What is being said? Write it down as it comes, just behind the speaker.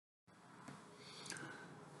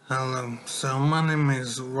Hello, so my name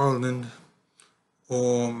is Roland,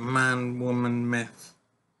 or ManWomanMyth.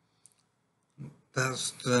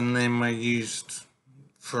 That's the name I used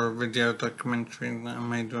for a video documentary that I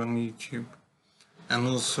made on YouTube, and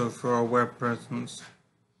also for our web presence.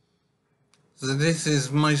 So this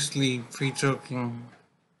is mostly free talking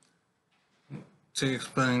to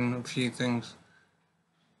explain a few things.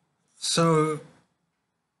 So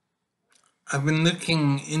I've been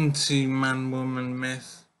looking into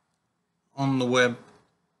ManWomanMyth on the web.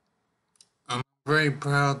 I'm very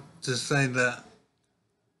proud to say that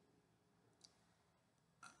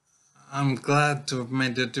I'm glad to have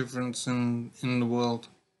made a difference in the world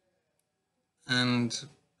and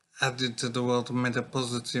added to the world and made a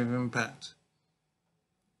positive impact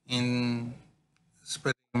in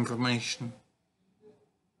spreading information.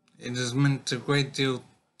 It has meant a great deal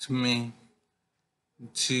to me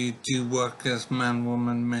to do work as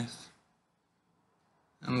ManWomanMyth,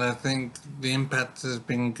 and I think the impact has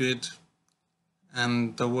been good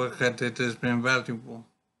and the work I did has been valuable.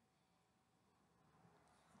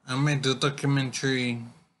 I made a documentary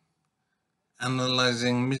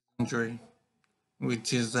analysing misandry,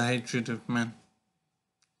 which is the hatred of men.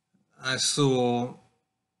 I saw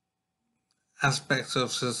aspects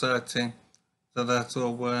of society that I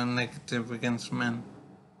thought were negative against men,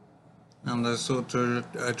 and I sought to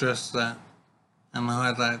address that and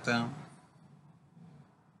highlight that.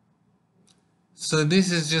 So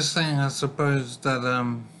this is just saying, I suppose, that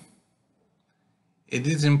it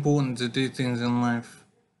is important to do things in life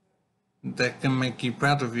that can make you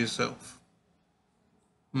proud of yourself,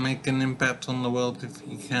 make an impact on the world if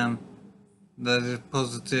you can, that is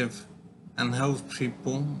positive and helps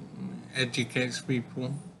people, educates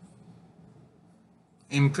people,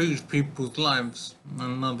 improves people's lives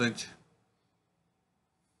and knowledge.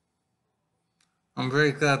 I'm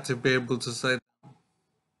very glad to be able to say that,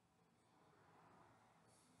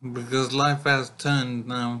 because life has turned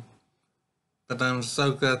now, but I'm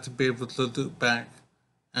so glad to be able to look back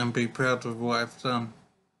and be proud of what I've done.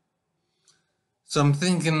 So I'm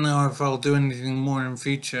thinking now if I'll do anything more in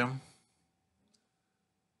future,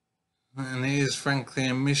 and it is frankly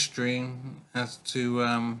a mystery as to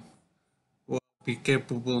what I'll be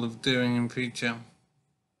capable of doing in future,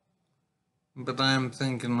 but I am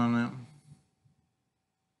thinking on it.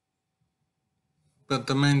 But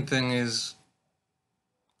the main thing is,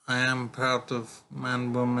 I am proud of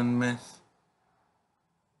ManWomanMyth.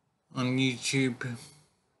 On YouTube,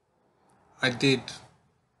 I did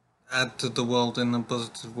add to the world in a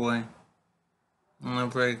positive way, and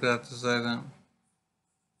I'm very glad to say that.